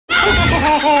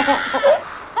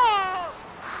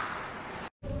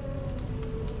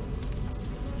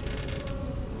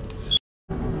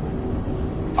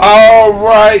All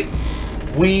right,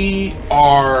 we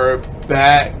are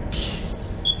back,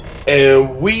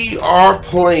 and we are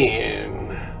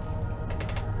playing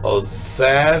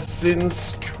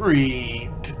Assassin's Creed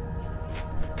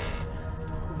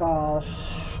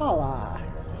Valhalla.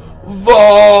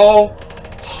 Valhalla.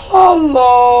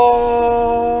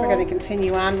 We're going to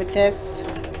continue on with this.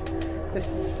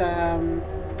 This has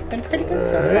been pretty good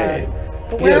so far.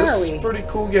 But where are we? It's a pretty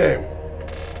cool game.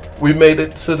 We made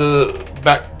it to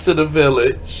back to the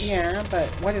village. Yeah, but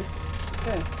what is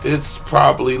this? It's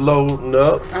probably loading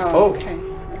up. Oh, okay.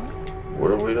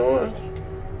 What are we doing?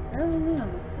 I don't know.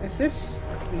 Is this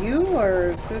you, or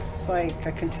is this like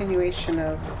a continuation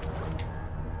of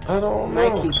I don't know.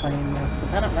 Mikey playing this?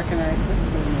 Because I don't recognize this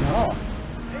scene at all.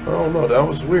 I don't know. That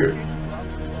was weird.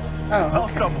 Oh,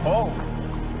 okay. Welcome home.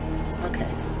 Okay.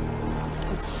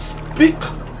 Speak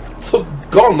to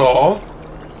Gunnar,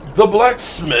 the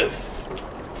blacksmith.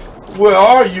 Where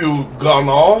are you,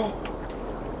 Gunnar?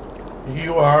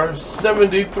 You are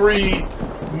 73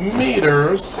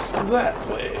 meters that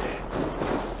way.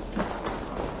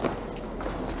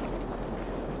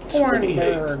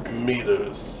 28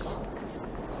 meters.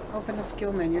 Open the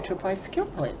skill menu to apply skill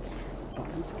points.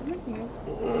 Open skill menu.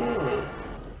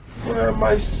 Where are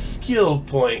my skill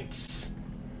points?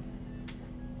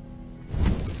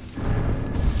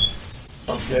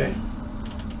 Okay.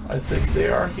 I think they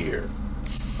are here.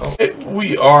 Okay,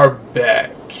 we are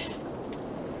back.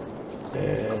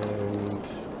 And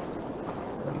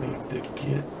I need to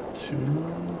get to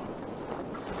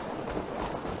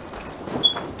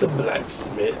the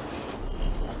blacksmith.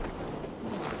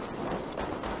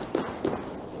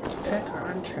 Check or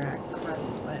untrack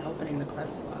quests by opening the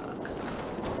quest log.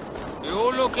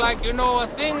 You look like you know a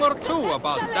thing or two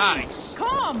about dice.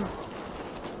 Come!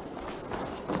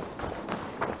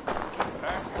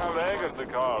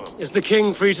 Is the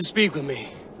king free to speak with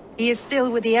me? He is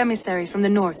still with the emissary from the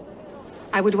north.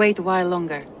 I would wait a while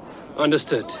longer.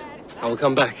 Understood. I will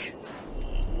come back.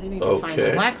 We need to find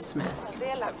the blacksmith.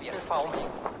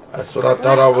 That's what I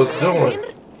thought I was doing.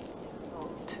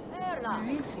 Where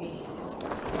is he?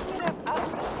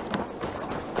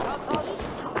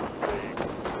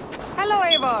 Hello,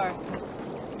 Eivor.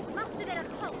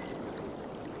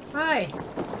 Hi.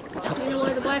 Do you know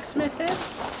where the blacksmith is?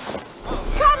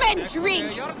 Come and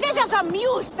drink! Let us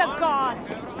amuse the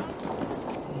gods!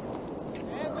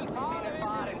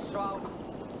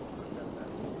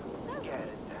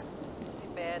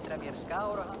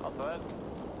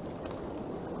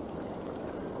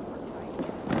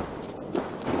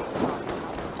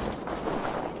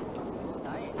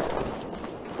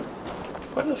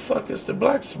 Where the fuck is the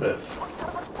blacksmith?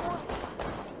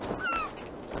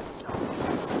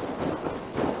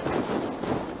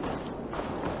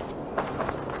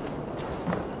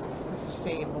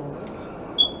 Stables.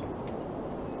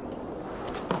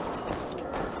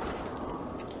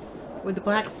 Would the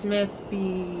blacksmith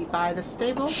be by the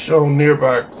stable? Show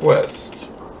nearby quest.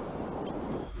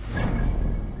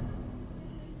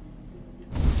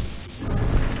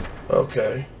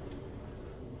 Okay.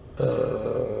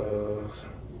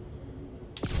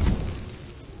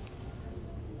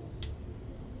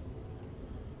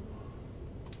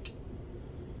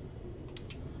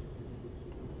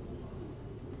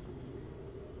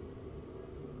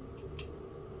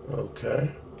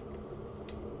 Okay.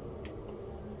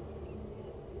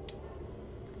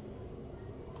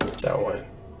 That one.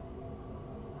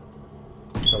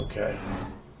 Okay.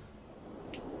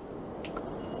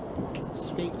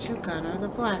 Speak to Gunnar the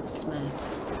blacksmith.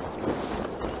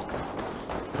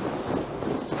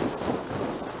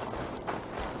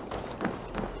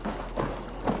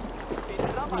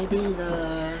 Maybe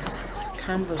the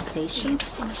conversation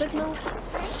signal?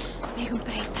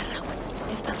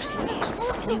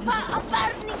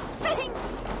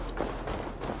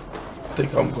 I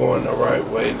think I'm going the right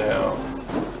way now.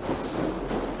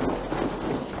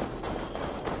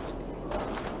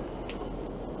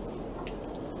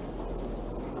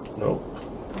 Nope.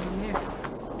 Yeah.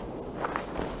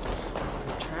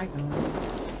 Try going.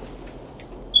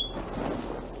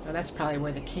 Oh, that's probably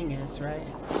where the king is, right?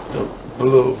 The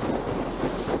blue.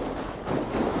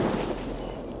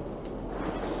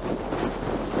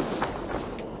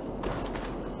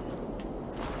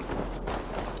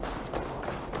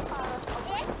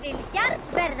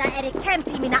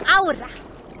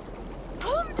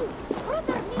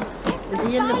 Is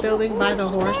he in the building by the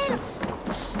horses?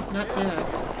 Not there.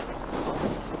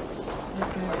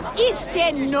 Not there. Is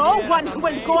there no one who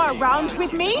will go around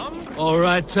with me? All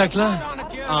right, Tekla.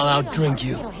 I'll outdrink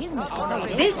you.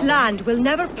 This land will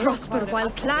never prosper while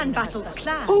clan battles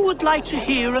clash. Who would like to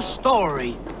hear a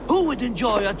story? Who would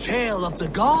enjoy a tale of the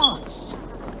gods?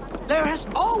 There has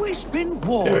always been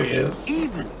war,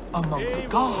 even among the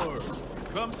gods.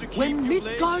 When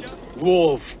Midgard...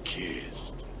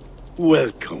 Wolf-kissed,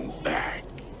 welcome back.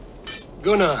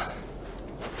 Gunnar,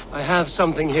 I have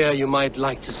something here you might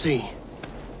like to see.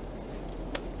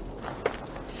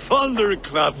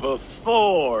 Thunderclap of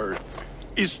Thor!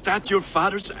 Is that your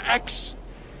father's axe?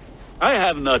 I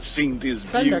have not seen this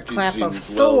beauty Thunderclap of since,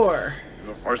 Thor.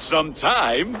 well, for some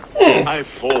time. I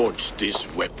forged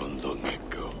this weapon long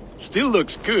ago. Still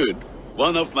looks good.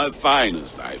 One of my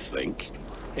finest, I think.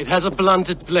 It has a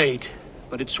blunted blade,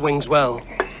 but it swings well.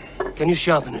 Can you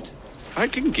sharpen it? I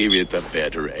can give it a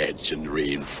better edge and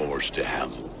reinforce the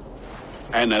handle.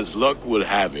 And as luck would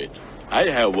have it, I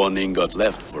have one ingot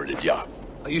left for the job.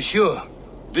 Are you sure?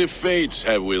 The fates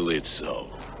have willed it so.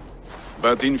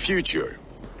 But in future,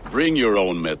 bring your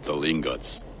own metal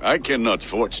ingots. I cannot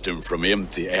forge them from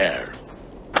empty air.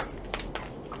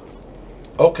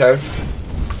 Okay.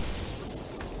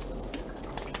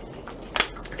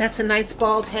 That's a nice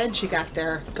bald head you got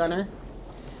there, Gunnar.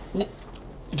 I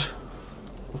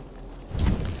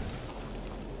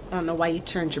don't know why you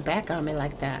turned your back on me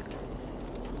like that.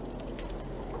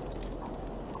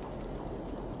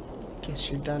 Guess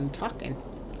you're done talking.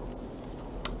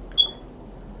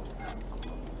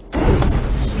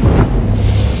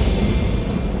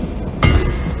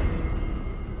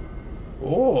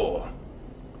 Oh,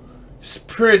 it's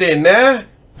pretty, nah?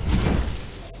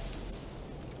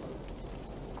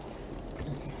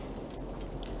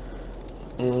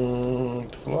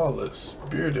 Flawless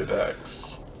bearded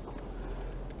axe.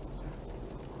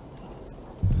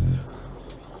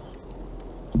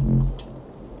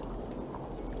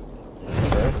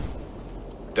 Okay.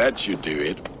 That should do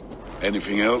it.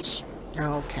 Anything else?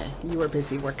 Oh, okay. You were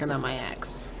busy working on my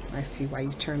axe. I see why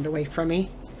you turned away from me.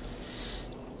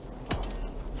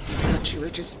 Thought you were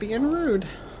just being rude.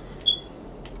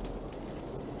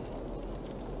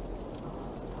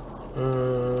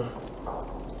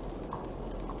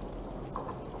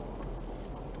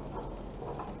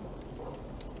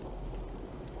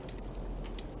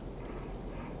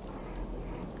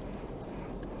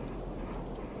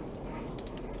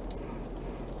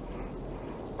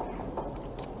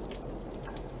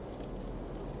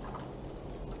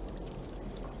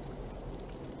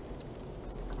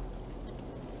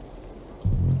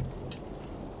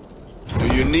 Do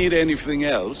you need anything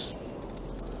else?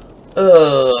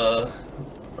 And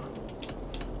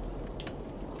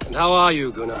how are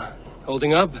you, Gunnar?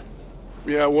 Holding up?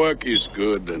 Yeah, work is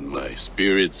good and my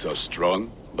spirits are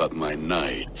strong, but my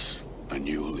nights are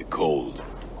newly cold.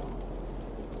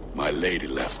 My lady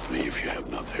left me, if you have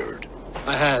not heard.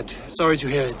 I had. Sorry to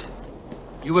hear it.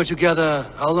 You were together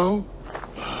how long?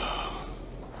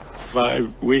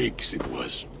 5 weeks it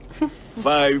was.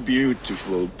 5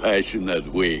 beautiful, passionate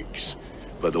weeks.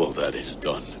 But all that is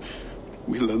done.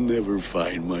 Will I never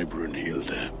find my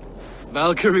Brunhilde?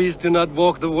 Valkyries do not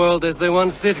walk the world as they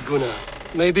once did, Gunnar.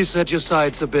 Maybe set your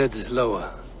sights a bit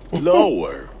lower.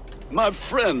 Lower? My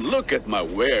friend, look at my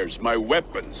wares, my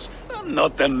weapons. I'm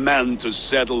not a man to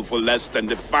settle for less than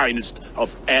the finest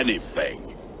of anything.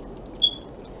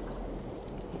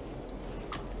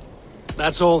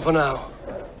 That's all for now.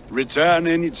 Return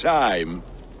any time.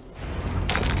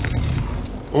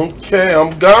 Okay,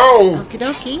 I'm gone. Okie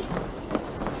dokie.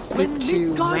 Speak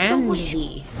to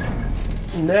Randy.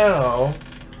 Now,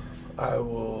 I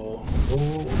will go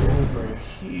over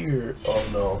here. Oh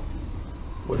no.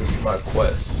 What is my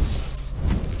quest?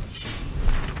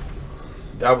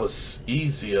 That was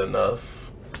easy enough.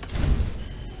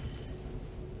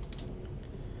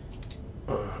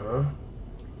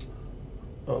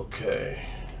 Okay.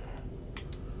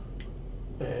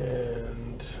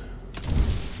 And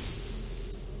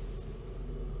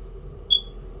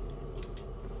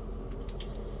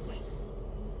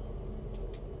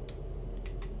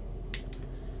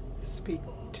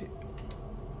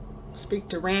speak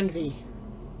to Randvi.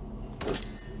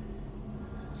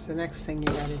 It's the next thing you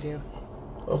gotta do.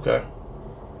 okay.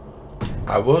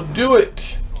 I will do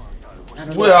it. I don't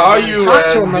know Where what are you you, wanna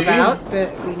talk to him Randy? about,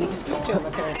 but we need to speak to him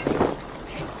apparently.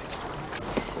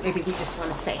 Maybe we just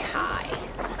want to say hi.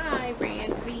 Hi,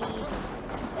 Randvi.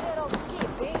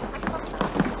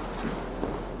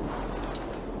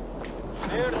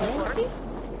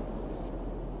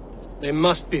 They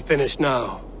must be finished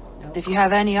now. If you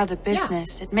have any other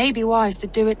business, it may be wise to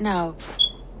do it now.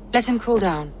 Let him cool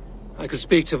down. I could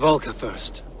speak to Volker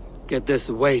first. Get this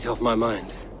weight off my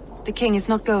mind. The king is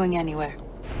not going anywhere.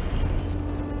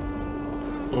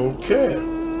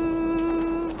 Okay.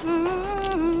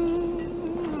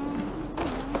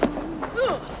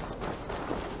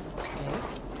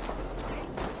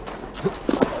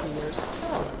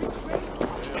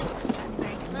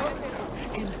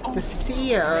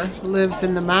 seer lives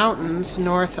in the mountains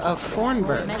north of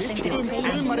Fornburg.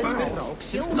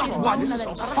 Not once.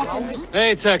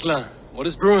 Hey, Tekla. What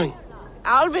is brewing?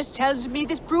 Alvis tells me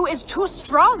this brew is too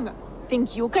strong.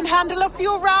 Think you can handle a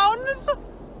few rounds?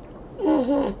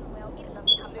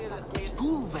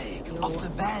 Gulveig of the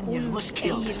Vanyan was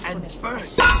killed and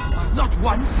burned. Not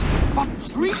once, but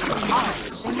 3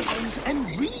 times. And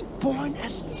reborn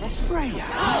as Freya,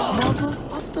 mother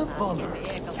of the Volur.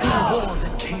 The war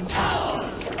that came after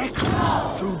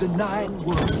echoes through the 9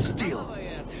 worlds still.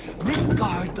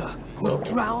 Midgarda would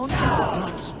drown in the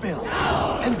blood spill,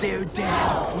 and their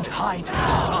dead would hide the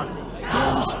sun.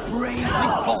 Those bravely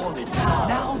fallen,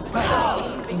 now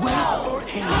buried, wait for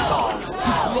Heimdall to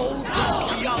blow the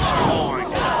Fjallarhorn,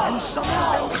 and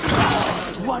summon them back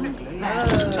one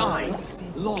last time.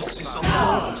 Losses on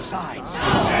both sides,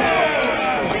 now each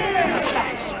going to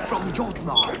attacks from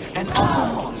Jotnar and other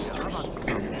monsters.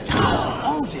 So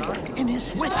Odin, in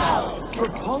his wisdom,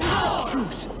 proposed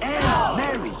truce and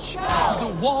marriage to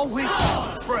the war witch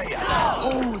Freya.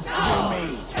 Oaths were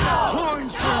made,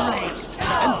 horns were raised,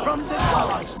 and from the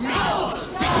gods mingled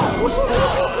spirit was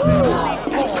born, fully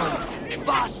formed,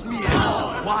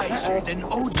 Kvasmir, wiser than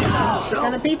Odin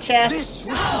himself. This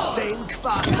was the same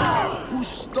Kvasmir whose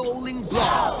stolen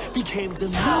blood became the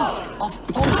root of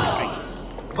poetry.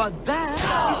 But that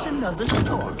is another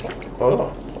story.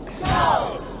 Oh.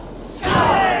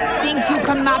 Think you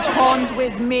can match horns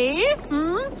with me?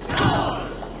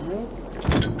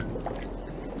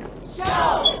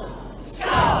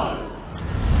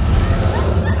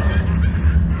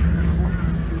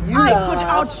 I could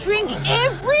outstring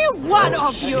every one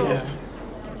of you.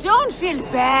 Don't feel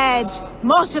bad.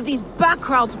 Most of these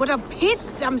backgrounds would have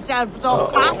pissed themselves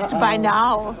off past by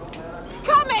now.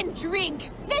 Come and drink.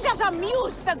 Let us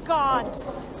amuse the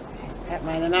gods. That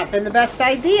might have not been the best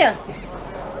idea.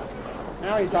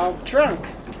 Now he's all drunk.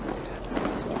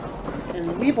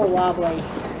 And weeble wobbly.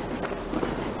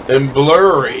 And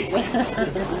blurry.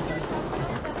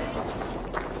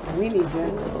 We need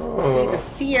to see the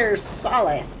Seer's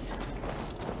Solace.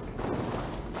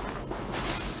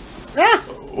 Ah!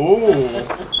 Ooh.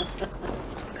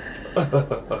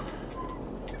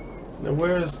 Now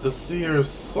where's the Seer's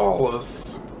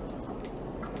Solace?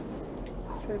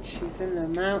 Said she's in the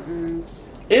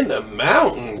mountains. In the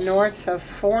mountains? North of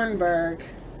Fornburg.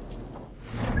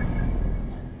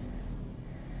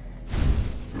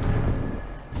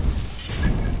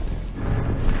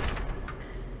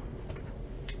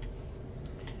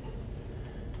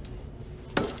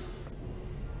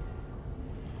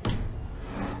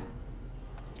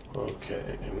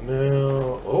 Okay,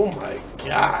 now, oh my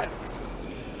god.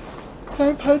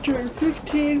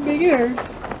 515 meters.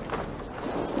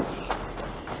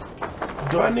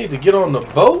 Do I need to get on the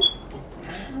boat? I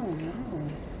don't know.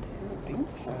 I don't think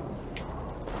so.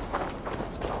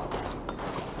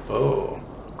 Oh.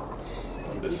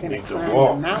 I just You're need to gonna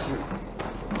walk. climb a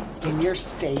mountain in your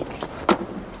state.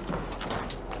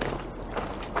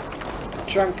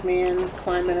 Drunk man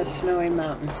climbing a snowy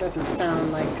mountain. Doesn't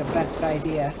sound like the best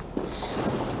idea.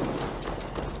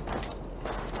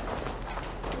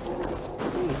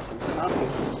 We need some coffee.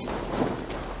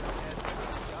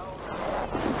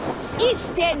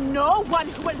 Is there no one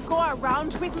who will go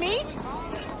around with me?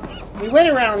 We went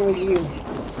around with you.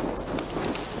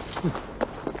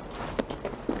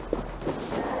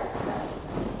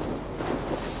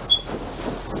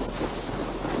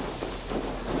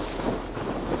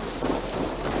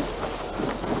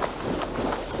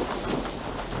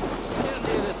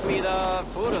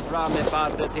 Fram med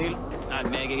pappret till. När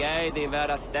mäger jag din värld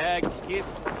att stärkt skip.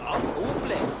 Ja,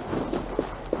 ople.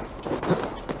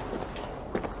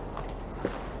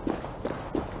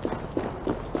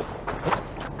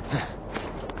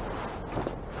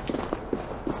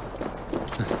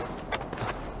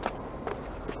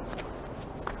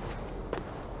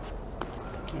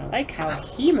 I like how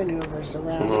he maneuvers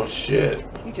around. Oh shit.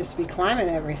 He just be climbing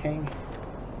everything.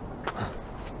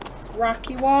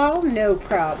 Rocky wall, no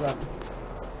problem.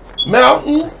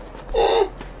 Mountain?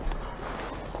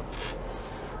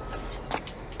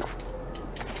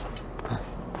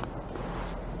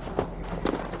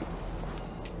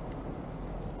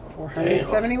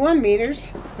 471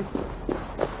 meters.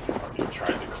 You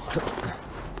tried to climb.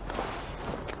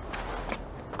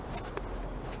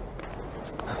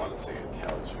 I want to say it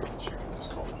tells you that you can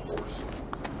just call a horse.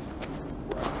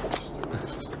 Where a horse knew where you're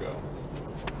supposed to go.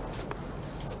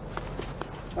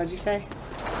 What'd you say?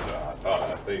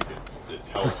 I think it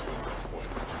tells you at some point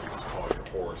that you can just call your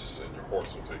horse, and your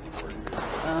horse will take you where you need to go.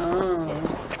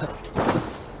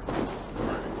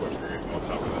 Driving equestrian on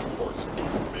top of that horse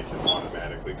will make it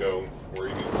automatically go where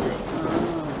you need to go.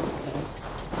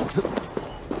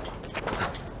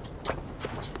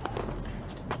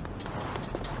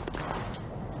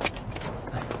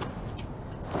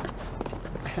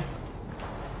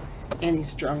 And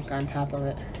he's drunk on top of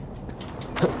it.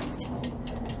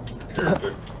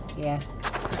 Yeah.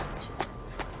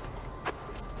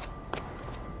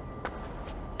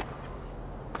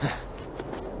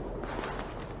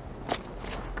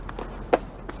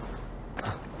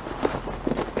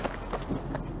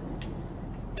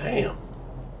 Damn.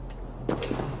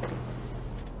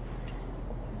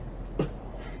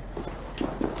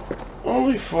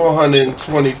 Only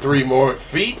 423 more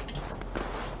feet.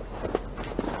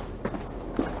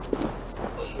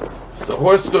 Is the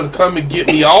horse going to come and get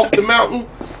me off the mountain?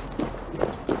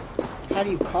 How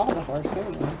do you call the horse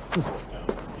anyway?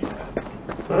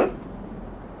 Huh?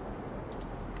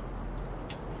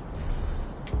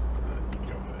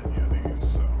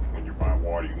 When you're by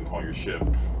water, you can call your ship.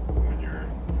 When you're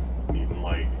needing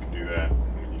light, you can do that.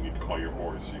 When you need to call your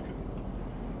horse, you can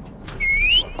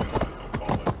just let go and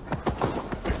call it.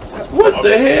 What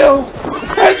the hell?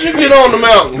 How'd you get on the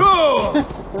mountain?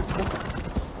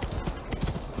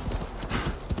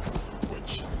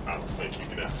 Which I don't think you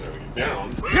can necessarily get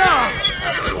down.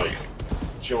 Have to, like,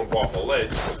 jump off a ledge,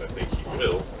 because I think he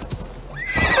will.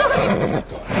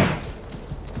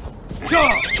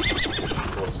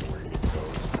 Close to where you need to go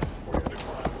before you have to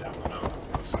climb down the mountain on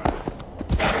the other side.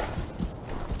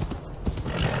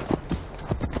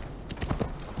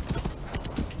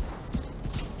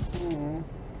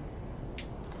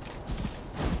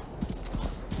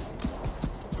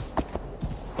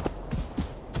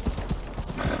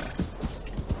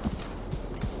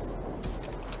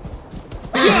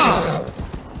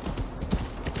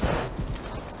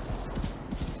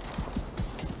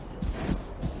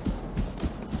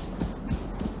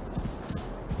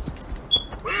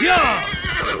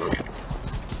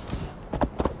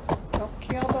 Don't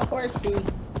kill the horsey.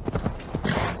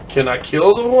 Can I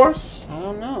kill the horse? I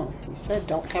don't know. He said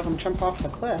don't have him jump off the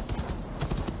cliff.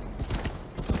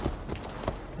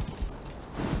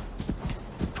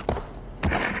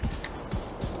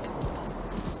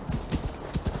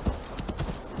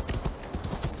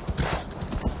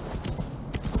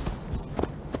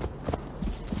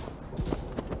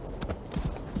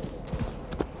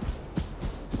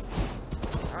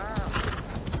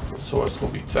 This horse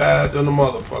gonna be tired than a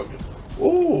motherfucker.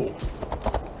 Ooh.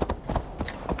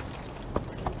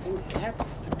 I think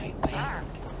that's the right way.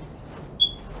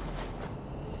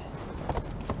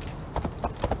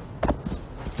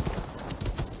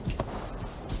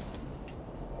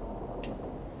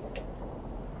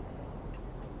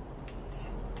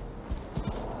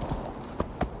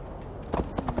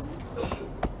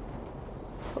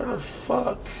 Where the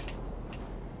fuck?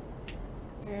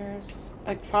 There's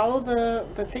like follow the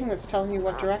thing that's telling you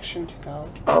what direction to go.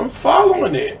 I'm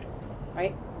following it.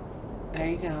 Right? There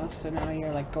you go. So now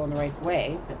you're like going the right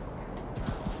way. But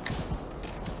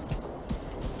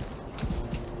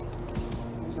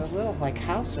there's a little like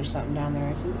house or something down there,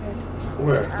 isn't there?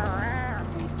 Where?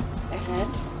 Ahead.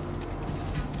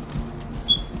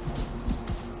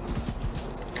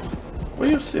 Where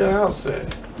you see a house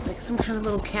at? Like some kind of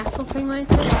little castle thing right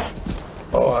there.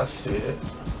 Oh, I see it.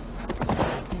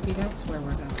 Maybe that's where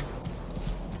we're going.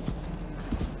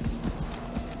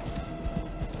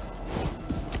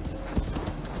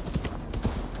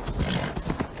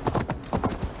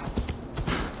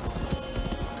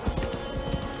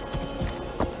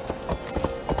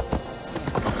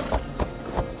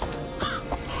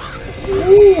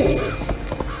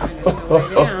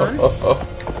 Lay down,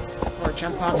 or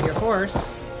jump off your horse.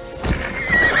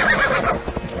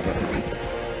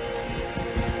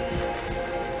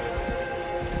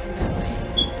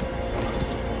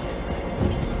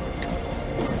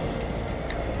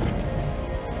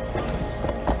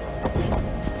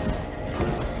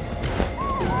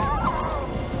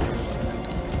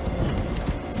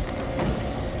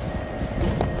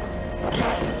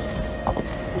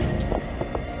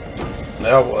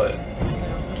 Now what?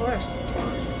 Get off the horse.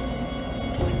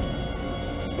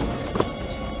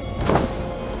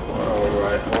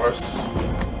 Alright, horse.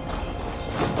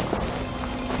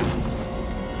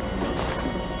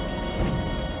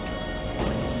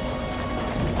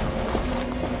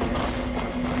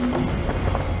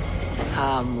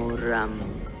 Hamuram.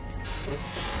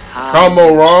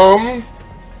 Hamuram.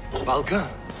 Balka?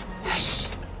 Hush.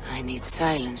 I need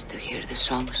silence to hear the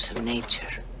songs of nature.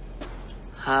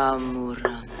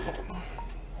 Hamuram.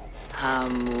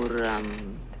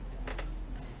 Hamuram.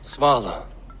 Svala.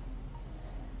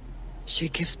 She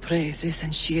gives praises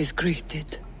and she is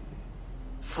greeted.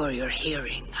 For your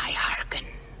hearing I hearken,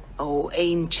 O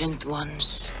ancient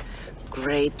ones,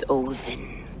 great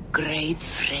Odin, great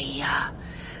Freya.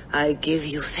 I give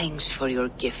you thanks for your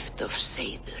gift of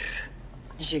Seder.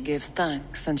 She gives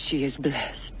thanks and she is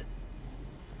blessed.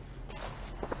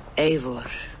 Eivor,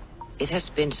 it has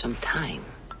been some time.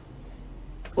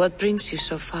 What brings you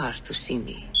so far to see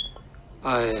me?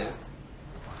 I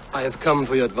have come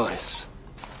for your advice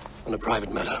on a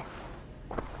private matter.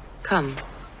 Come.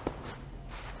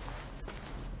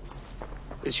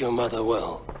 Is your mother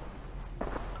well?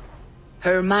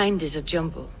 Her mind is a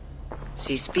jumble.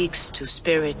 She speaks to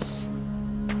spirits.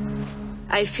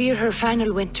 I fear her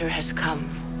final winter has come,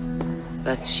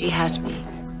 but she has me.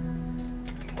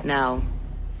 Now,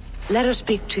 let us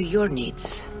speak to your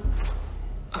needs.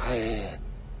 I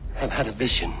have had a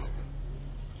vision.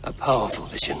 A powerful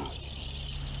vision.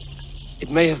 It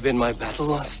may have been my battle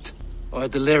lust, or a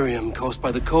delirium caused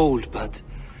by the cold, but...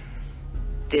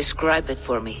 Describe it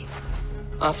for me.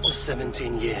 After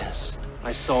 17 years,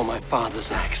 I saw my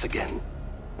father's axe again.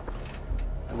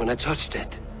 And when I touched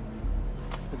it,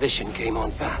 the vision came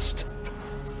on fast.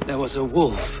 There was a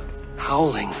wolf,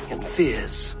 howling in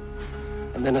fears,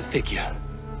 and then a figure.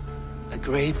 A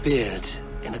grey beard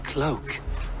in a cloak,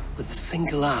 with a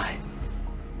single eye.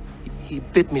 He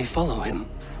bid me follow him.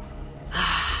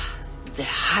 Ah, the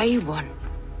High One.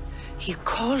 He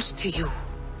calls to you.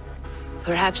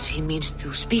 Perhaps he means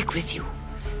to speak with you,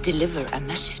 deliver a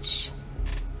message.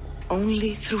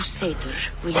 Only through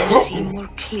Seder will you see more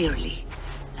clearly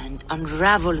and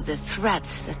unravel the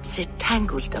threads that sit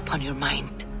tangled upon your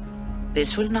mind.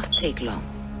 This will not take long.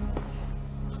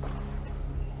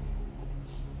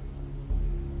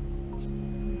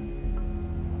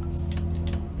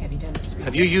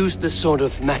 Have you used this sort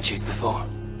of magic before?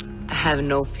 Have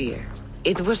no fear.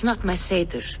 It was not my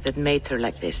Seder that made her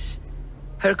like this.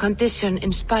 Her condition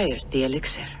inspired the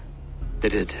elixir.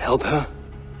 Did it help her?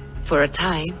 For a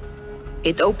time,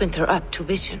 it opened her up to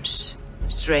visions.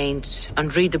 Strange,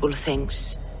 unreadable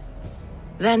things.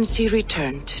 Then she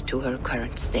returned to her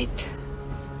current state.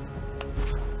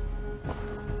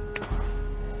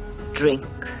 Drink.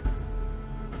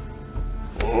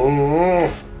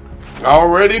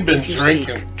 Already been if you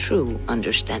drinking. Seek true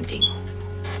understanding.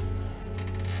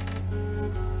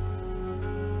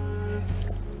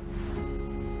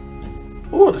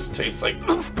 Ooh, this tastes like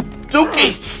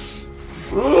dookie.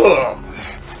 Ugh.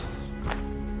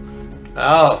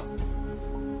 Oh.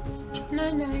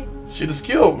 Night-night. She just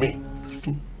killed me.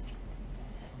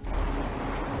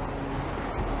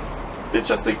 Bitch,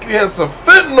 I think you had some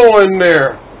fentanyl in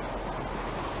there.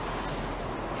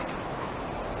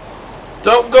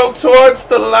 Don't go towards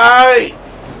the light.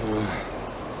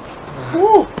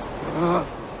 Woo.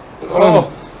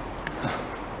 Oh.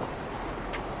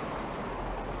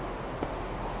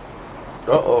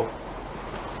 Uh-oh.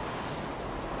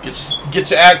 Get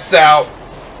your axe out.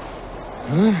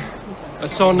 Huh? I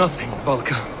saw nothing,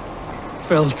 Volka.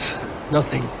 Felt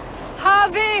nothing.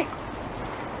 Harvey!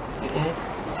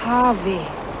 Harvey.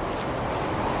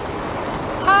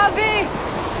 Harvey!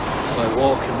 I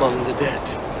walk among the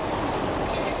dead.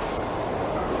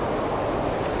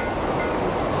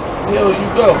 Here you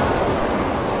go.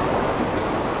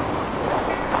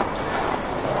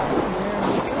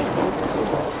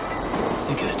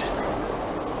 Sigurd.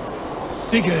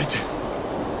 Sigurd!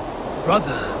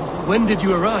 Brother, when did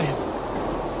you arrive?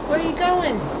 Where are you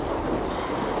going?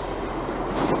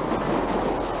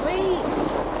 Wait.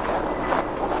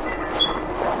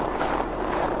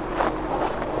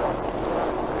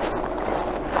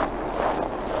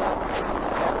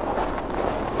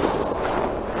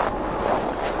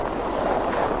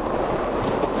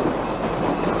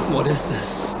 What is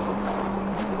this?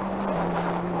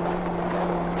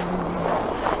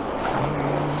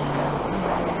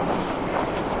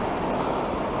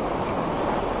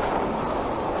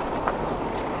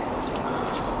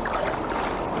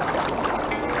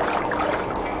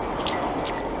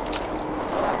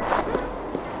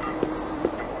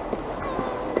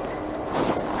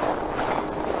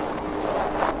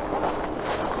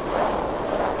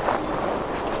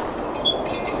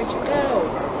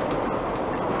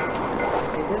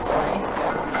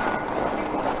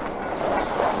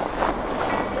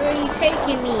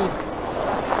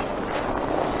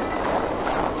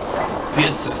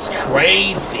 This is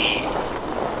crazy.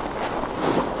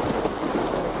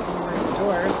 Somewhere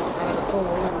indoors, out of the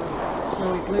cold and the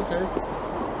snowy blizzard.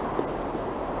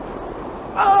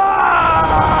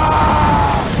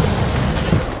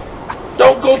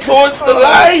 Don't go towards the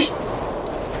light.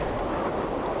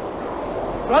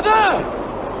 Brother!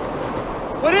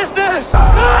 What is this?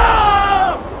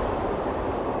 Ah!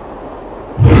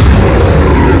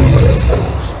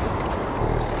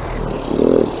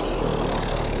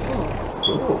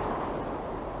 Ooh.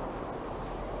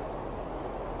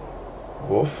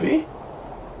 Wolfie?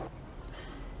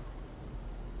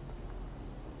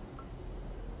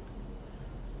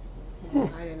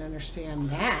 I didn't understand understand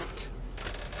that.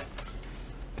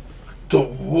 The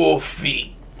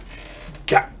wolfie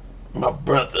got my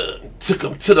brother and took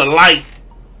him to the light.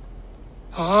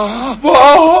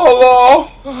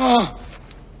 Valhalla!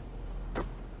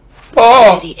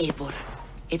 Steady, Eivor.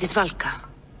 It is Valka.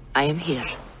 I am here.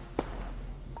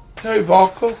 Hey,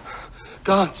 Valka.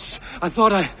 Gods, I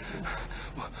thought I...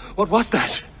 What was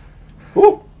that?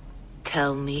 Who?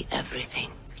 Tell me everything.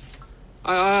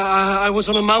 I was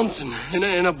on a mountain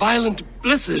in a violent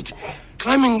blizzard,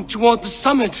 climbing toward the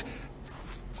summit,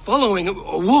 following a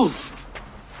wolf.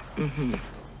 Mm-hmm.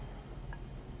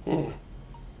 The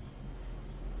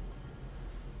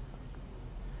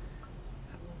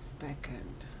wolf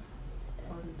beckoned.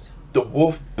 The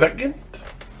wolf beckoned?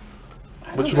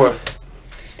 Which one?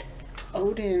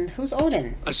 Odin. Who's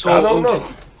Odin? I saw Odin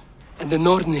and the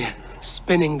Nornir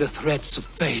spinning the threads of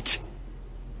fate.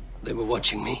 They were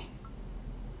watching me.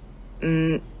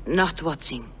 Not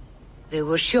watching. They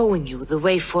were showing you the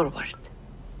way forward.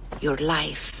 Your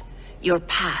life, your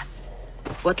path,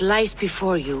 what lies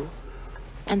before you,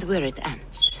 and where it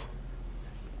ends.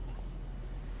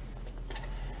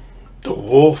 The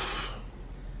wolf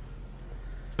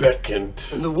beckoned.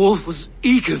 And the wolf was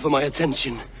eager for my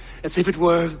attention, as if it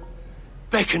were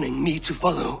beckoning me to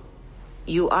follow.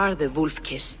 You are the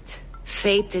wolf-kissed,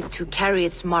 fated to carry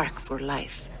its mark for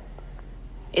life.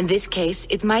 In this case,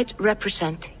 it might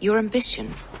represent your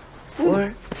ambition,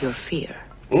 or your fear.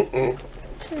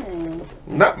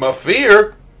 Not my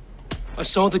fear. I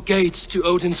saw the gates to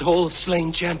Odin's Hall of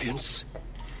Slain Champions.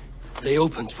 They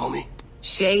opened for me.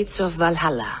 Shades of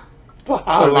Valhalla.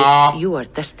 Valhalla. For which you are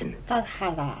destined.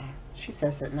 Valhalla. She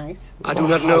says it nice. I do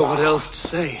not know what else to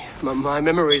say. My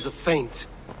memories are faint,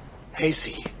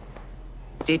 hazy.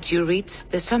 Did you reach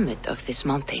the summit of this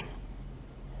mountain?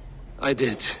 I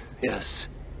did, yes.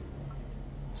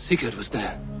 Sigurd was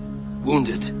there,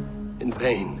 wounded, in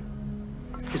pain.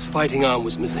 His fighting arm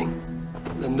was missing.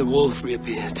 Then the wolf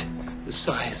reappeared, the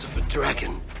size of a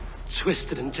dragon,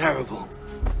 twisted and terrible.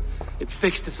 It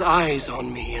fixed its eyes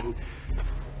on me and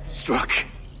struck.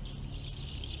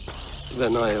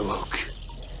 Then I awoke.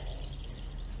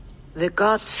 The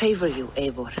gods favor you,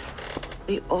 Eivor.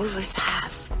 They always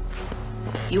have.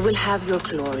 You will have your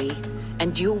glory,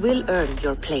 and you will earn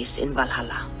your place in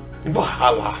Valhalla.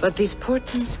 Valhalla. But these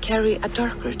portents carry a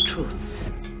darker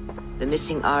truth. The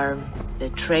missing arm,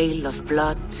 the trail of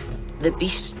blood, the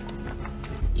beast.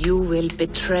 You will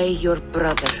betray your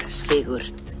brother,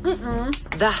 Sigurd.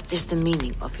 That is the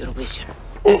meaning of your vision.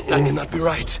 That cannot be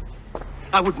right.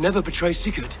 I would never betray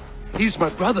Sigurd. He's my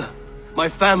brother, my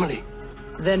family.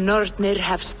 The Nornir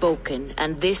have spoken,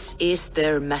 and this is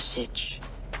their message.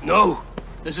 No,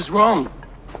 this is wrong.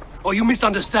 Or you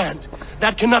misunderstand.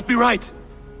 That cannot be right.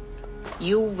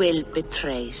 You will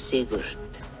betray Sigurd.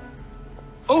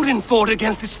 Odin fought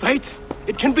against his fate.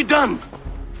 It can be done.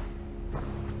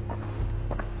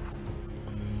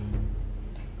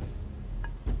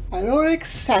 I don't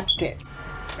accept it.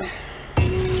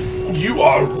 You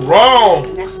are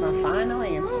wrong. That's my final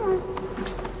answer.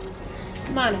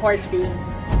 Come on, horsey.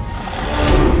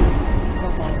 Let's go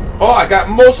home. Oh, I got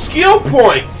more skill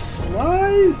points.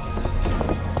 Nice.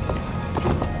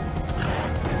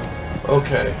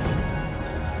 Okay.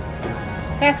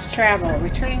 Fast travel.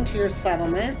 Returning to your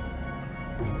settlement.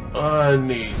 I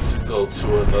need to go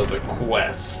to another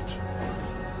quest.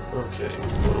 Okay,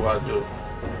 what do I do?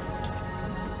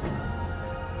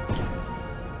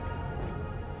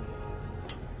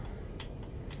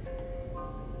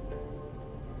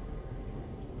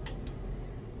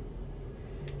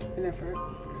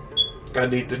 I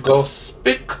need to go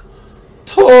speak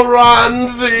to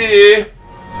Ranvi.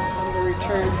 Time to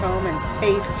return home and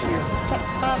face your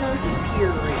stepfather's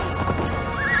fury.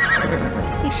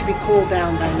 He should be cooled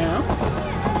down by now.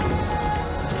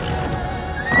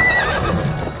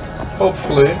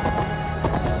 Hopefully.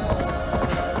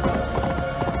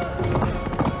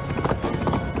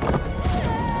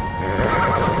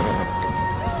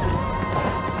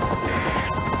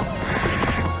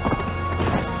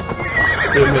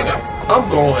 Wait a minute. I'm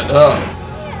going up.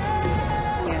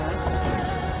 Yeah.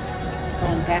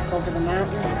 Going back over the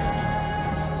mountain.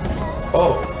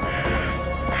 Oh.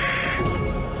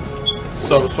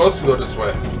 So I'm supposed to go this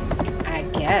way. I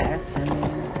guess. I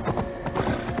mean...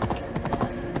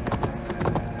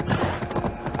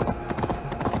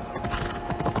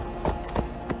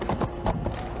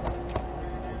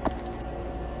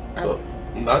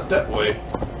 Not that way.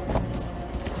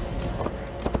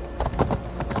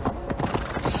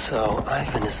 So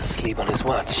Ivan is asleep on his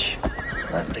watch.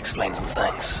 That would explain some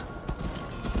things.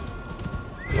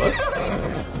 What?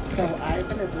 So So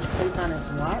Ivan is asleep on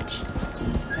his watch?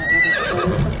 That would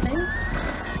explain some things.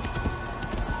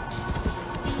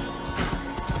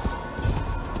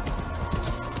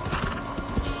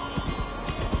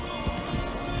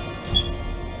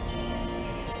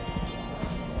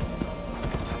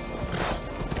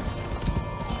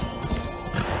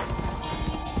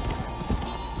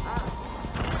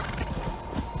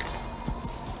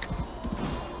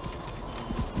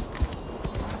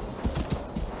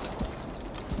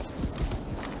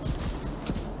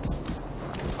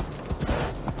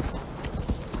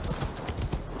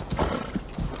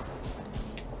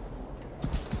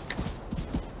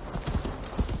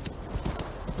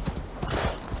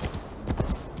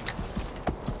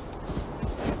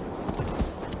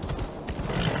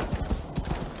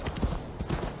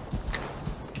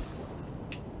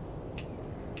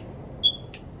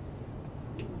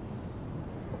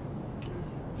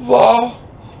 Valhalla.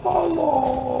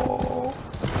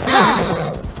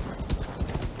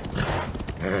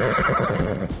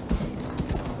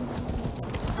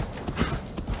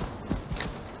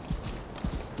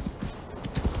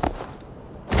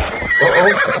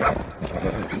 Uh-oh.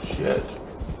 Shit.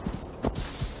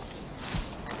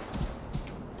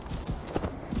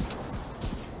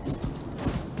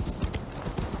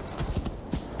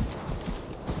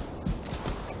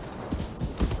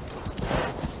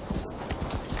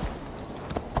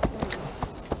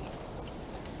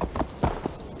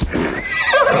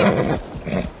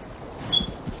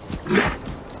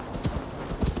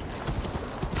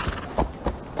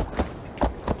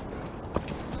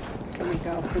 Can we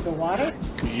go through the water?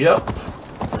 Yep.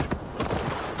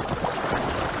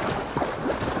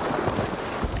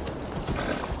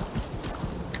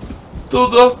 To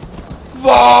the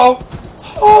Valhalla.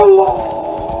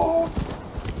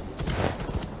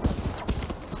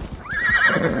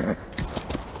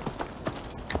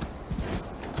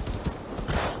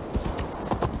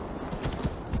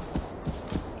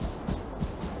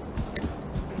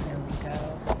 There we go.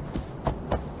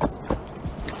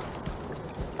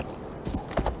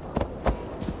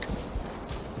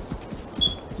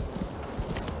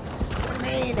 I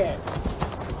made it.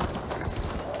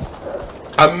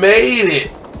 I made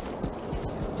it.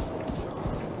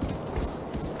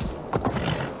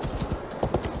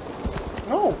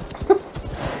 Oh.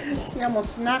 You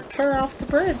almost knocked her off the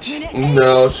bridge.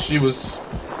 No, she was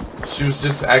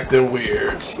just acting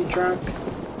weird. She drunk.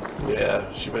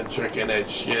 Yeah, she been drinking that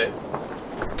shit.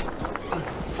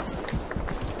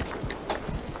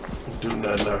 Do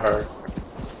nothing to her.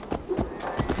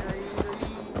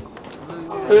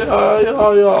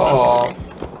 Yeah.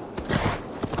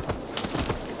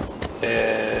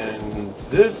 And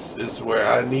this is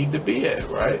where I need to be at,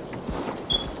 right?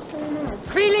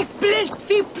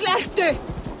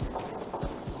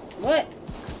 What?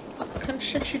 What kind of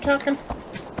shit she talking?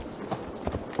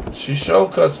 She sure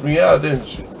cussed me out, didn't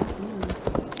she?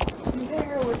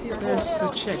 There's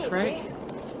the chick, right?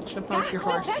 Jump off your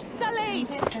horse.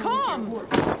 Come!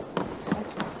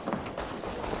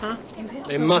 Huh?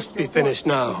 They must be finished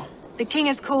now. The king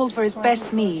has called for his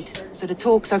best mead, so the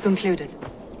talks are concluded.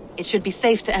 It should be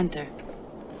safe to enter.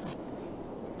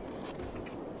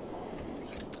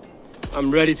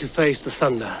 I'm ready to face the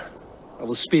thunder. I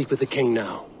will speak with the king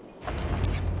now.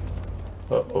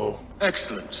 Uh-oh.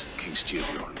 Excellent, King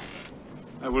Steph.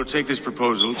 I will take this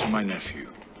proposal to my nephew.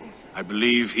 I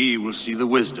believe he will see the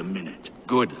wisdom in it.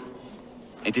 Good.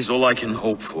 It is all I can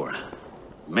hope for.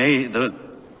 May the...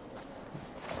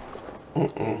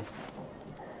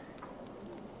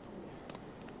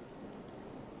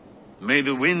 May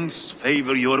the winds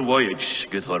favor your voyage,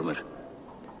 Guthormer.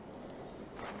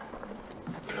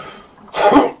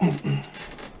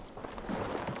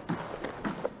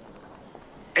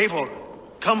 Eivor,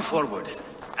 come forward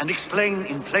and explain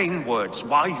in plain words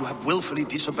why you have willfully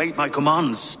disobeyed my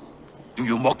commands. Do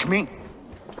you mock me?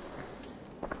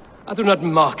 I do not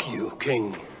mock you,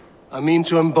 King. I mean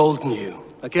to embolden you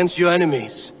against your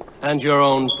enemies and your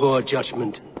own poor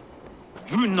judgment.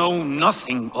 You know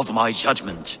nothing of my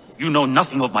judgment. You know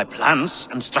nothing of my plans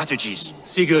and strategies.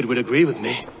 Sigurd would agree with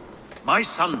me. My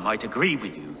son might agree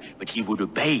with you, but he would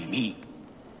obey me.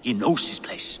 He knows his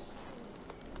place.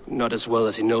 Not as well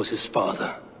as he knows his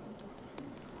father.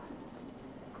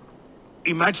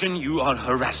 Imagine you are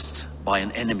harassed by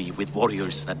an enemy with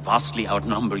warriors that vastly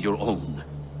outnumber your own.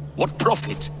 What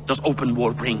profit does open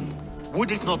war bring?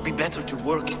 Would it not be better to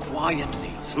work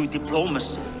quietly through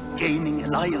diplomacy, gaining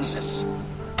alliances?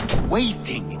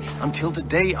 Waiting until the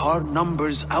day our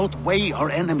numbers outweigh our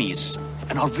enemies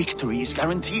and our victory is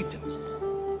guaranteed.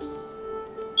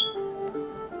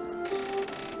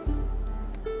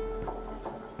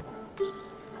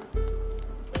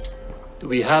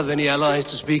 we have any allies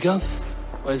to speak of?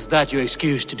 Or is that your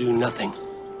excuse to do nothing?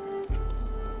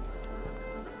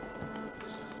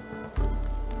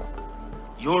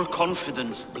 Your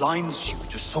confidence blinds you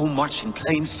to so much in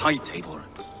plain sight, Eivor.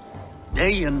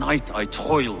 Day and night I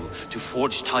toil to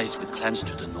forge ties with clans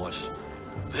to the north.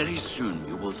 Very soon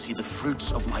you will see the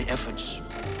fruits of my efforts.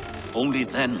 Only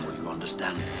then will you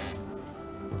understand.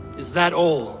 Is that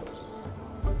all?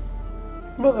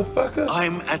 Motherfucker.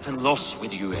 I'm at a loss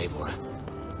with you, Eivor.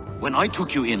 When I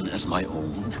took you in as my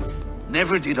own,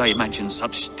 never did I imagine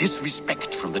such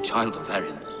disrespect from the child of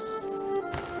Varin.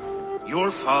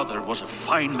 Your father was a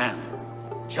fine man.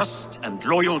 Just and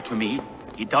loyal to me,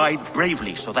 he died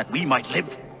bravely so that we might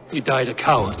live. He died a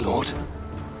coward, Lord.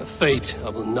 A fate I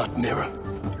will not mirror.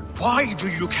 Why do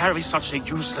you carry such a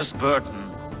useless burden?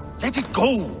 Let it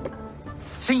go!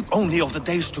 Think only of the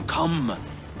days to come,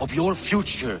 of your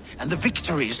future and the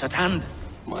victories at hand.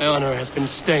 My honor has been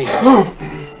stained.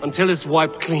 Until it's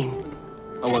wiped clean,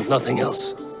 I want nothing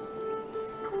else.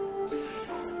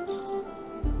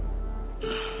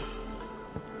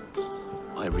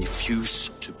 I refuse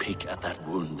to pick at that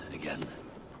wound again.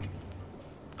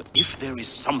 But if there is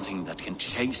something that can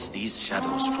chase these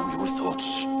shadows from your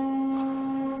thoughts...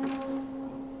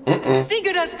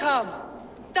 Sigurd has come!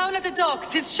 Down at the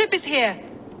docks, his ship is here!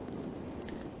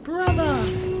 Brother!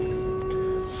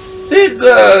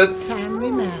 Sigurd!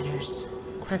 Family matters.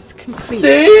 Quest complete.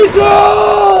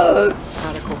 Sigurd!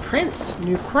 Prodigal Prince,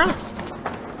 new quest.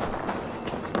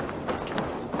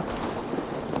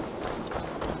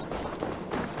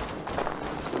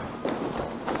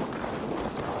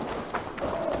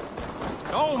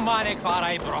 No money hvar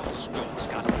I brought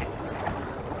skjoldskan.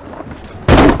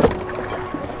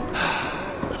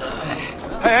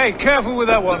 Hey, careful with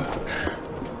that one.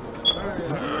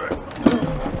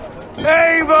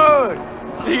 Eivor!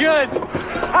 Sigurd!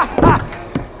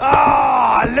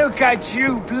 Ah, look at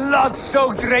you,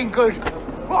 blood-soaked drinker.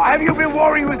 What have you been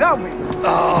worrying without me?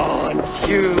 Oh, and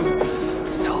you,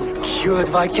 salt-cured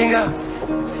Vikinger.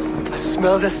 I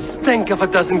smell the stink of a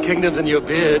dozen kingdoms in your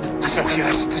beard. It's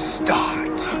just the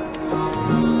start.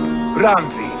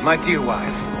 Randvi, my dear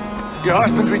wife, your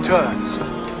husband returns.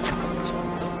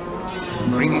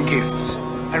 Bringing gifts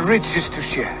and riches to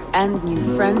share. And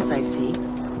new friends, I see.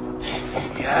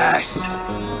 Yes.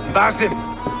 Basim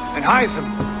and Hytham.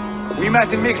 We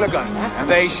met in Miklagard, and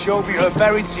they showed me her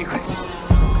buried secrets.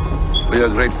 We are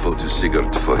grateful to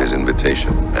Sigurd for his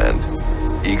invitation, and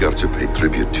eager to pay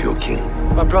tribute to your king.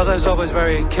 My brother is always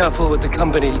very careful with the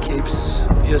company he keeps.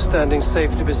 If you're standing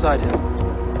safely beside him,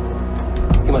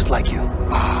 he must like you.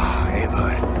 Ah,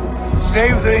 Eivor.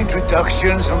 Save the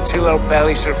introductions until our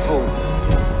bellies are full.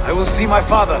 I will see my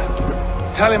father.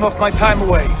 Tell him of my time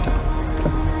away.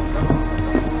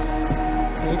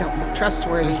 They don't look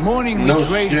trustworthy. This morning we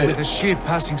traded with a ship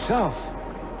passing south.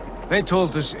 They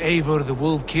told us Eivor the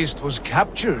Wolf-Kissed was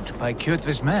captured by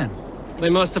Kjotve's men. They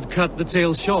must have cut the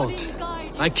tale short.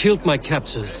 I killed my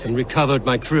captors and recovered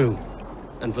my crew.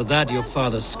 And for that your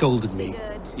father scolded me.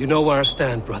 You know where I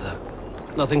stand, brother.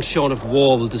 Nothing short of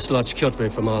war will dislodge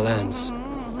Kjotve from our lands.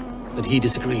 But he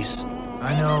disagrees.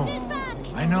 I know.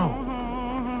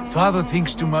 Father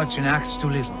thinks too much and acts too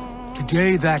little.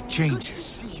 Today that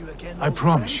changes. I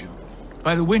promise you.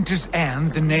 By the winter's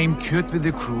end, the name Kjotve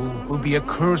the Cruel will be a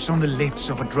curse on the lips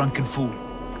of a drunken fool.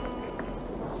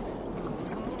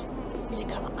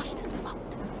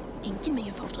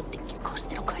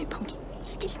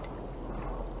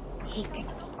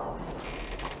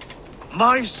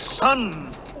 My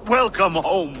son! Welcome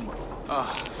home!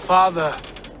 Father.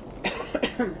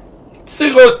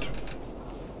 Sigurd!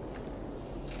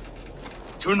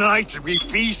 Tonight we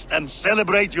feast and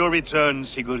celebrate your return,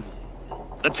 Sigurd.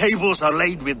 The tables are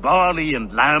laid with barley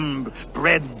and lamb,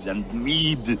 bread and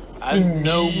mead. And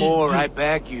no more, I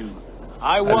beg you.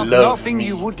 I want nothing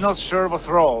you would not serve a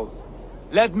thrall.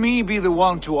 Let me be the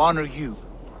one to honor you.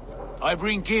 I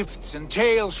bring gifts and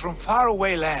tales from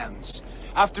faraway lands.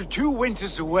 After 2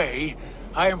 winters away,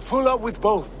 I am full up with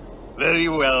both. Very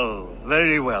well,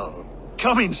 very well.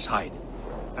 Come inside.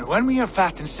 And when we are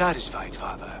fat and satisfied,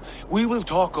 Father, we will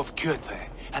talk of Kjotve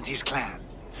and his clan,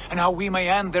 and how we may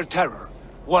end their terror,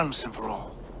 once and for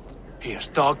all. He has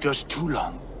dogged us too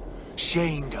long,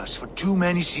 shamed us for too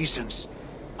many seasons.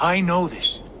 I know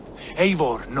this.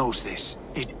 Eivor knows this.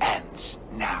 It ends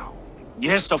now.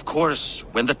 Yes, of course,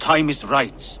 when the time is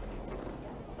right.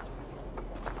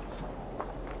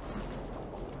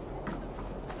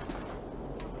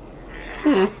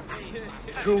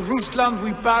 Through Rusland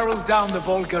we barreled down the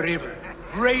Volga River,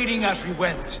 raiding as we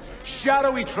went.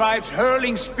 Shadowy tribes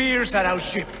hurling spears at our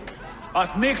ship. At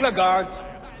Miklagard,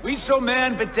 We saw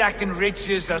men bedecked in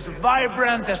riches as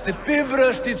vibrant as the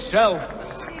Bifrost itself.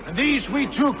 And these we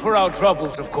took for our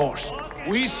troubles, of course.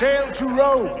 We sailed to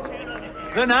Rome,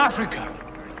 then Africa,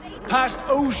 past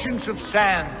oceans of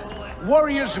sand,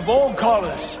 warriors of all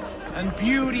colors, and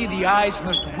beauty the eyes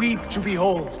must weep to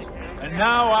behold. And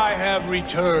now I have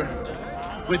returned,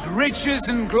 with riches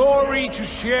and glory to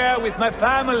share with my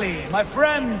family, my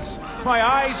friends, my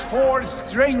eyes-forged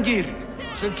Strengir.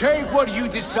 So take what you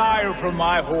desire from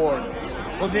my horn.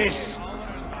 For this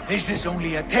is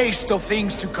only a taste of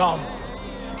things to come.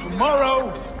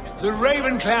 Tomorrow, the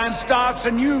Raven clan starts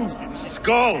anew.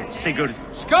 Skål, Sigurd.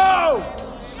 Skål!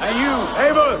 And you,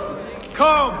 Eivor,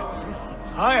 come.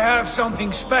 I have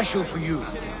something special for you.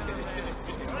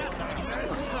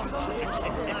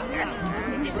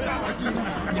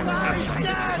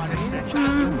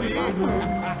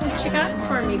 What you got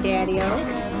for me,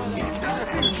 Daddy-o?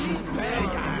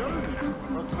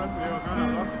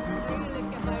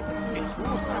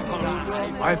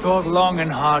 I thought long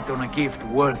and hard on a gift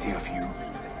worthy of you.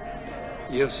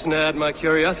 You've snared my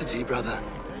curiosity, brother.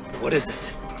 What is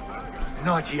it?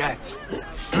 Not yet.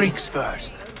 Drinks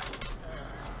first.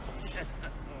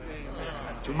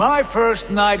 To my first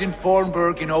night in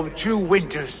Fornburg in over 2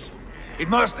 winters. It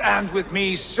must end with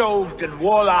me soaked and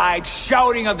wall-eyed,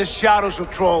 shouting at the shadows of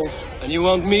trolls. And you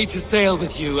want me to sail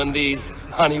with you on these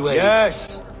honey waves?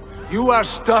 Yes. You are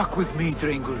stuck with me,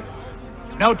 Drengur.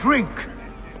 Now drink.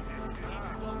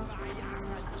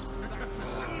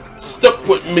 Stuck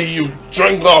with me, you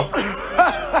drinker.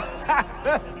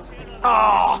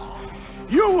 Ah,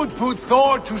 you would put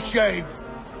Thor to shame.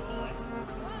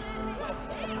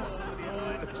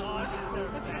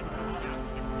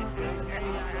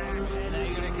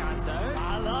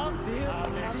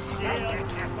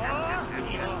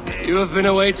 You have been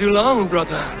away too long,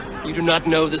 brother. You do not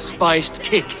know the spiced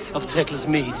kick of Tekla's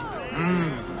mead.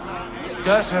 It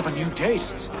does have a new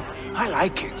taste. I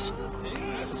like it.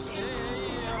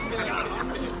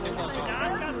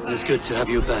 It is good to have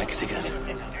you back, Sigurd.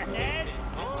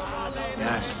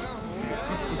 Yes.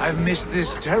 I've missed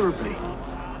this terribly.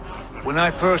 When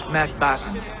I first met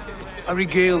Basin, I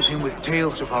regaled him with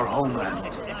tales of our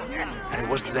homeland. And it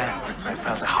was then I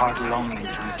felt a heart longing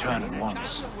to return at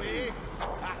once.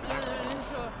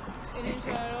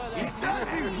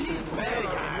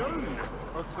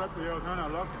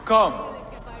 Come.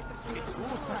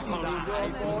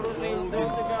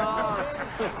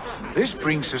 This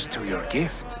brings us to your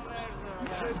gift.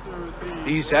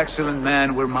 These excellent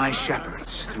men were my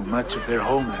shepherds through much of their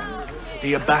homeland,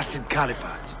 the Abbasid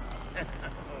Caliphate.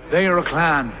 They are a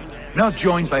clan, not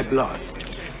joined by blood,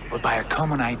 but by a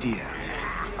common idea.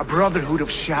 A brotherhood of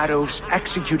shadows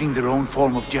executing their own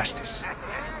form of justice.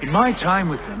 In my time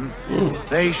with them,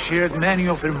 they shared many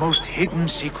of their most hidden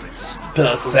secrets.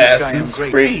 The Assassin's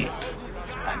Creed.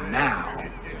 And now,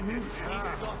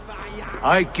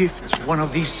 I gift one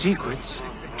of these secrets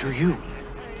to you.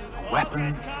 A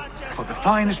weapon for the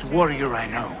finest warrior I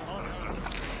know.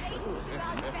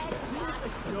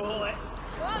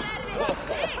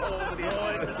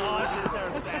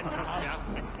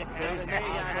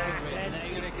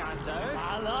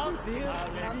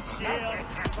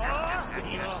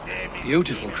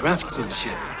 Beautiful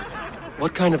craftsmanship.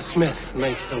 What kind of smith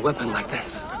makes a weapon like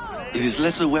this? It is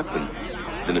less a weapon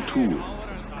than a tool.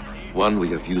 One we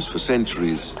have used for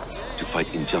centuries to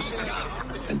fight injustice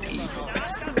and evil.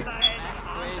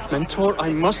 Mentor, I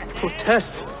must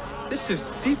protest. This is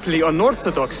deeply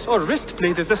unorthodox. Our wrist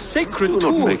blade is a sacred tool.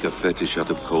 Do not make a fetish out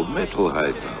of cold metal,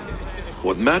 Haitham.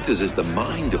 What matters is the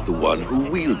mind of the one who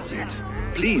wields it.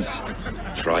 Please,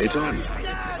 try it on.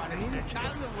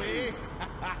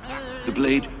 The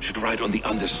blade should ride on the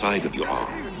underside of your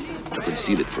arm to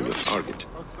conceal it from your target.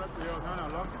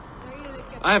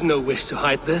 I have no wish to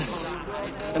hide this,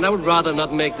 and I would rather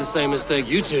not make the same mistake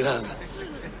you two have.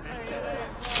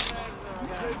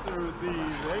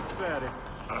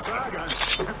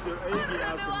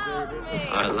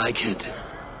 I like it.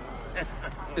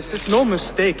 This is no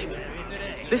mistake.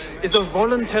 This is a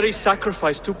voluntary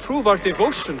sacrifice to prove our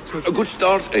devotion to... A good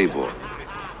start, Eivor.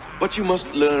 But you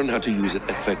must learn how to use it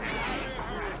effectively.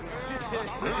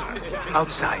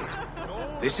 Outside.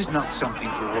 This is not something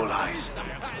for all eyes.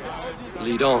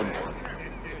 Lead on.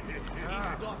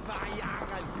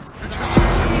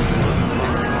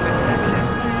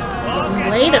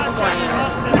 Blade acquired.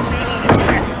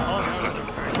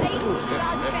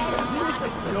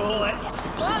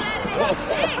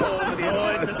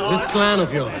 This clan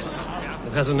of yours,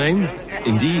 it has a name?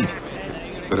 Indeed.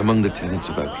 But among the tenets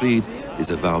of our creed is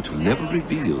a vow to never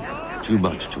reveal too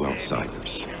much to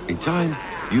outsiders. In time,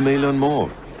 you may learn more,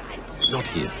 but not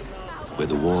here. where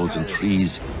the walls and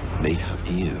trees may have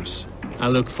ears. I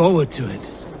look forward to it.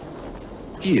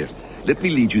 Here, let me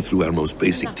lead you through our most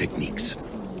basic techniques.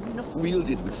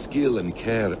 Wielded with skill and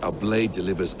care, a blade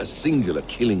delivers a singular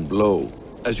killing blow.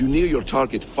 As you near your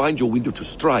target, find your window to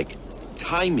strike.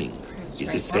 Timing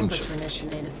is essential. To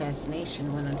initiate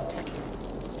assassination when undetected.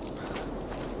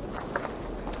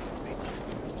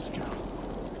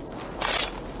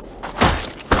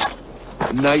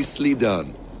 Nicely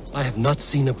done. I have not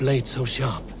seen a blade so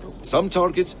sharp. Some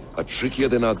targets are trickier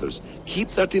than others.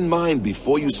 Keep that in mind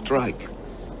before you strike.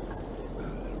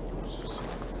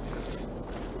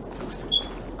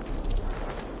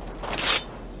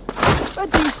 A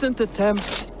decent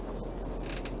attempt.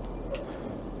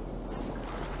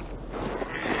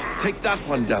 Take that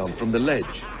one down from the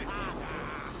ledge.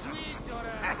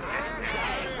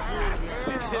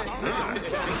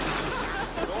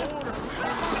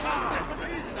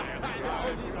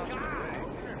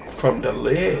 From the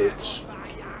ledge?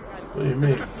 What do you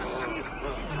mean?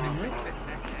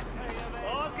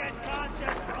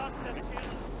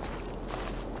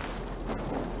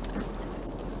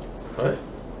 What?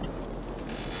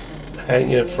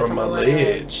 Hanging from a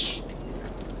ledge.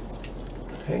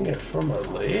 Hanging from a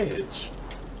ledge.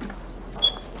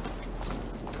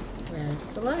 Where's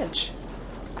the ledge?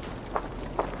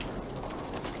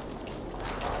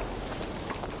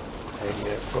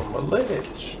 Hanging from a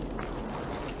ledge.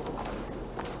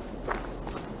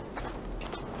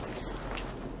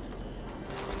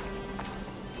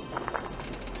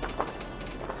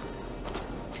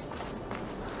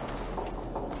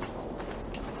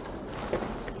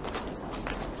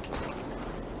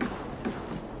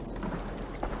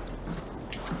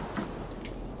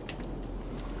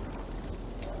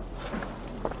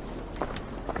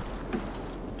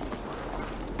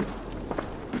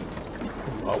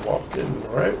 Am I walking the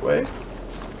right way?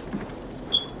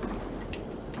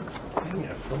 Hanging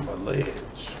from a ledge.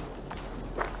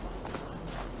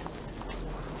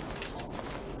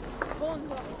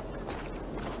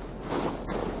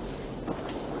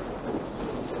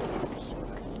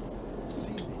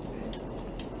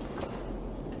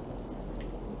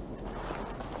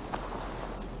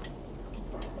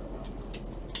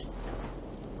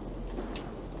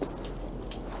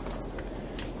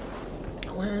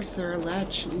 Where is there a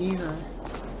ledge near?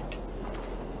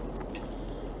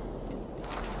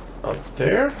 Up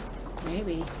there?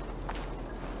 Maybe.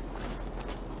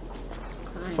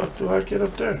 The fuck do I get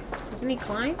up there? Doesn't he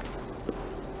climb?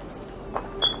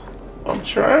 I'm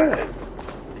trying.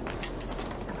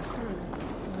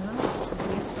 Well,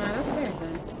 maybe it's not up there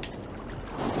then.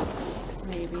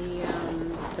 Maybe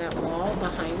that wall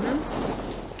behind them?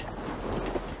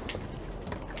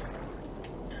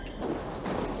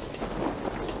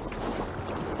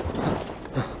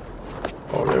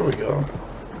 Oh, there we go.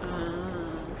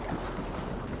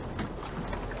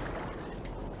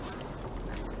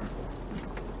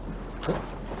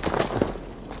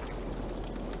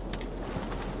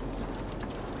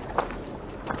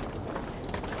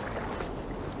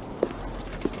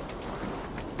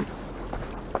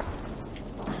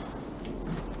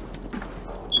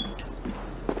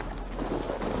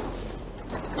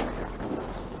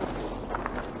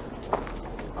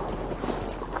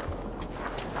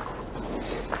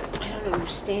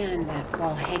 Understand that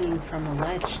while hanging from a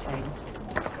ledge thing.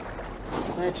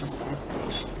 Ledge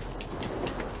assassination.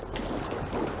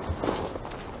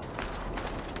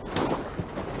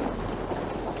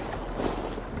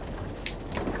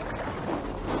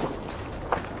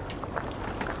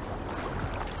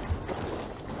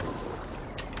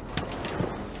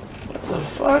 What the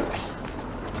fuck?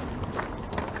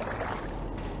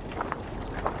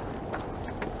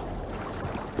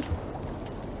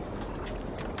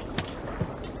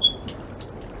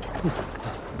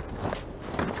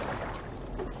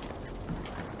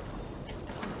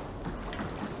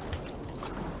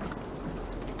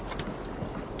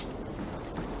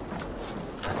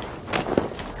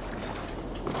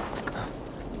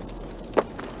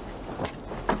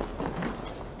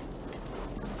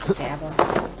 Stab him.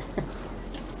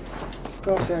 Just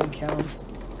go up there and kill him.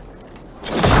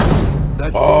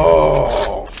 That's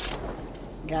Oh.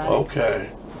 Got it. Okay.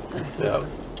 Yep.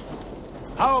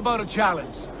 How about a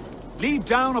challenge? Leap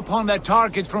down upon that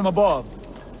target from above.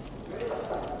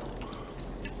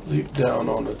 Leap down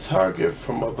on the target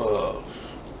from above.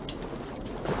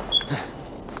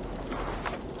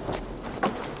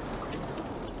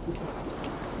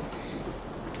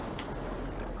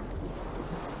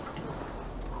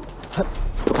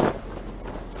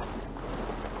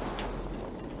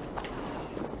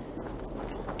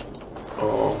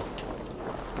 Oh,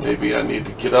 maybe I need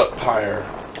to get up higher.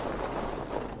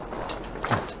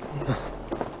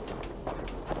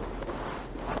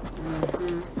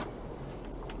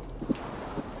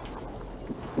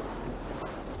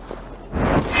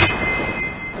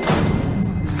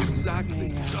 Exactly,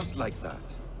 just like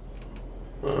that.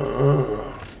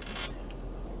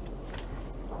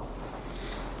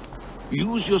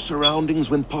 Use your surroundings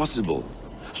when possible.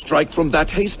 Strike from that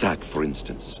haystack, for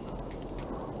instance.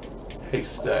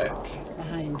 Haystack.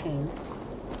 Behind him.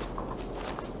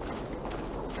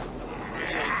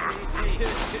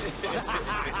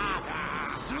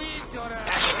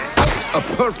 A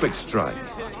perfect strike.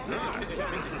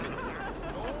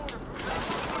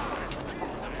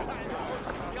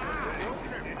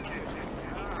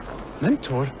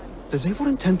 Mentor, does Eivor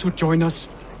intend to join us?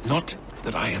 Not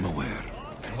that I am aware.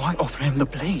 Then why offer him the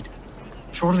blade?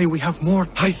 Surely we have more.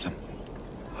 Hytham.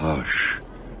 Hush.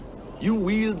 You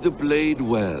wield the blade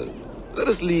well. Let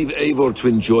us leave Eivor to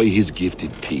enjoy his gift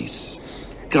in peace.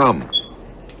 Come.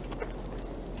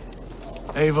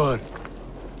 Eivor,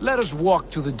 let us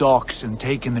walk to the docks and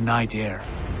take in the night air.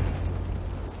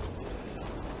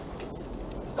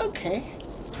 Okay.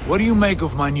 What do you make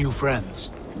of my new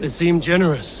friends? They seem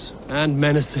generous and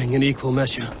menacing in equal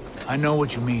measure. I know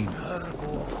what you mean.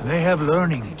 They have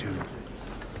learning too.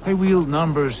 They wield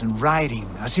numbers and writing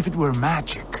as if it were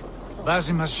magic.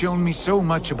 Basim has shown me so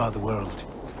much about the world,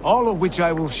 all of which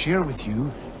I will share with you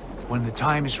when the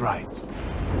time is right.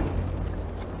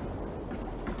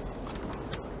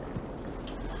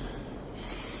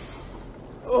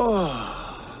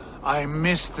 Oh, I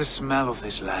miss the smell of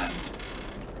this land.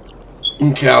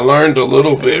 Okay, I learned a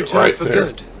little bit right for there.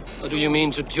 good. Or do you mean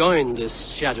to join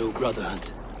this Shadow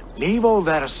Brotherhood? Leave all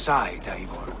that aside,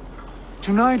 Eivor.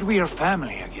 Tonight we are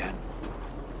family again.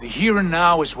 The here and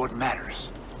now is what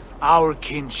matters. Our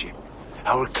kinship,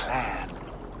 our clan,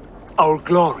 our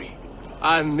glory.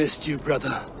 I've missed you,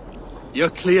 brother. Your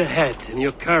clear head and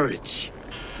your courage.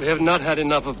 We have not had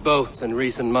enough of both in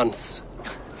recent months.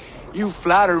 You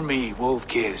flatter me,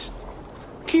 Wolf-Kissed.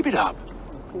 Keep it up.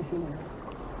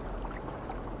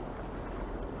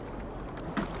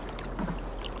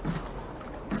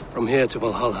 From here to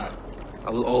Valhalla, I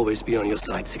will always be on your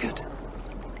side, Sigurd.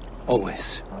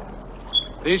 Always.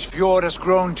 This fjord has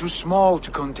grown too small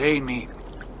to contain me,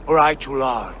 or I too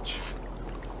large.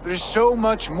 There is so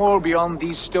much more beyond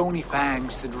these stony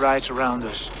fangs that rise around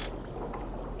us.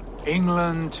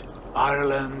 England,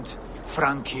 Ireland,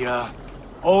 Francia,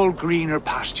 all greener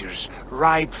pastures,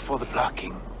 ripe for the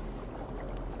plucking.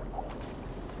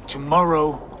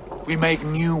 Tomorrow, we make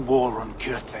new war on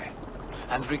Kjotve,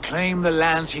 and reclaim the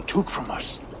lands he took from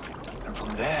us. And from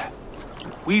there,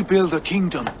 we build a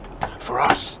kingdom for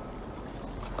us.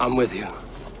 I'm with you.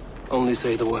 Only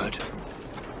say the word.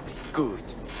 Good.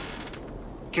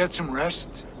 Get some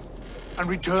rest, and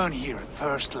return here at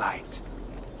first light.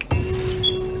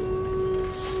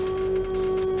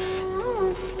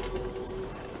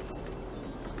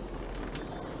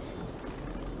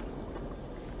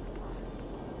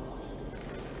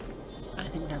 I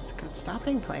think that's a good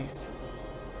stopping place.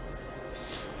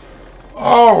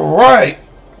 All right.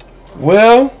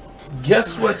 Well,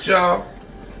 guess what, y'all?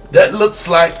 That looks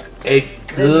like a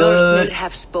good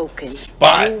have spoken.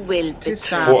 spot You will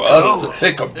betray. for us to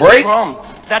take a break. Wrong.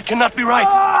 That cannot be right.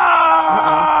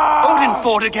 Odin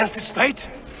fought against his fate.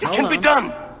 It can be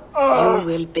done. You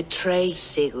will betray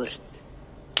Sigurd.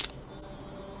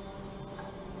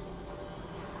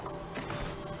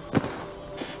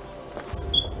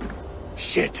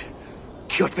 Shit.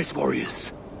 Kjotve's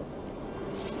warriors.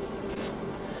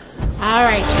 All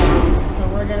right, so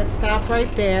we're gonna stop right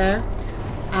there.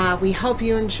 We hope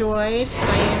you enjoyed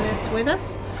playing this with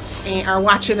us, or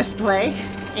watching us play.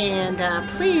 And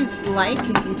please like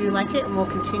if you do like it, and we'll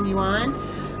continue on.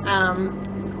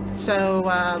 So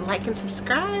like and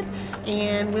subscribe,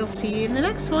 and we'll see you in the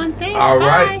next one. Thanks. All bye.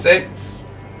 right, thanks.